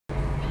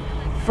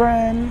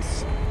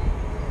Friends,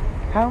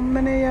 how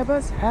many of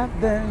us have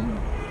them?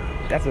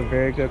 That's a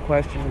very good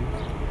question.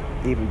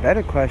 The even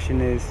better question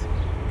is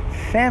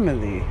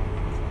family.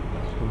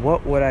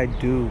 What would I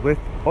do with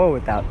or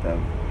without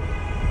them?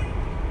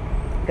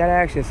 You gotta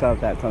ask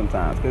yourself that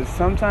sometimes, because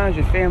sometimes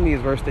your family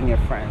is worse than your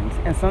friends,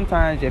 and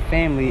sometimes your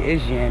family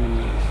is your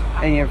enemies,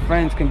 and your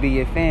friends can be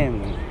your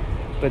family.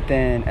 But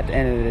then at the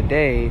end of the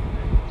day,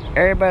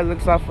 everybody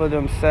looks out for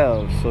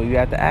themselves, so you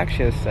have to ask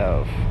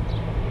yourself,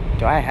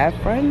 do I have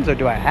friends or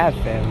do I have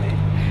family?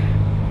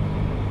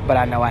 But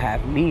I know I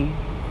have me.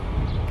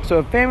 So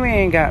if family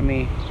ain't got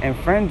me and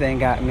friends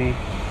ain't got me,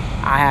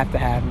 I have to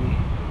have me.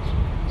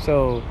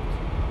 So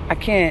I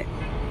can't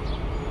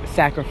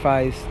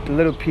sacrifice the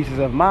little pieces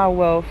of my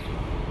wealth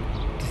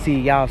to see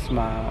y'all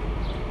smile.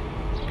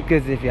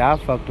 Because if y'all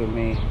fucked with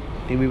me,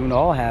 then we would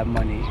all have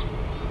money.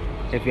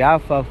 If y'all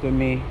fucked with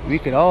me, we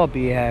could all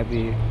be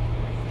happy.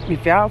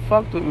 If y'all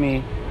fucked with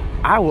me,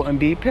 I wouldn't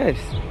be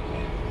pissed.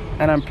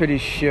 And I'm pretty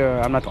sure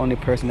I'm not the only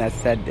person that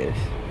said this.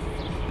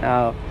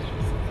 Now,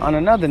 on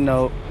another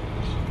note,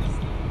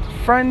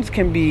 friends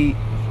can be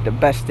the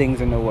best things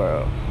in the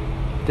world,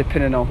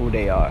 depending on who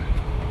they are.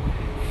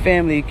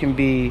 Family can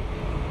be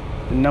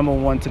the number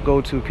one to go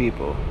to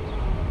people.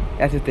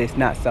 That's if it's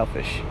not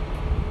selfish.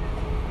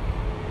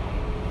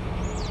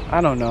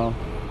 I don't know.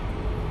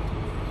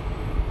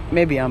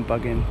 Maybe I'm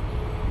bugging.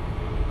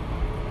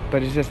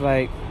 But it's just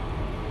like,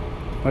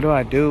 what do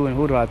I do and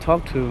who do I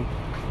talk to?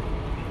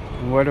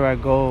 And where do I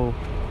go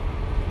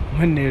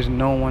when there's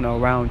no one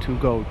around to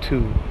go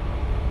to?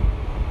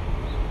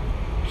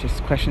 It's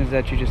just questions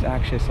that you just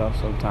ask yourself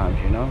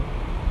sometimes, you know?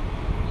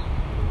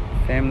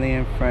 Family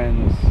and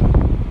friends.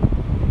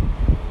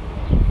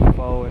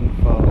 Foe and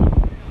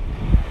foe.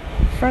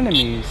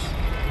 Frenemies.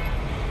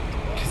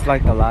 Just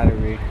like the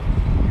lottery.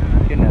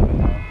 You never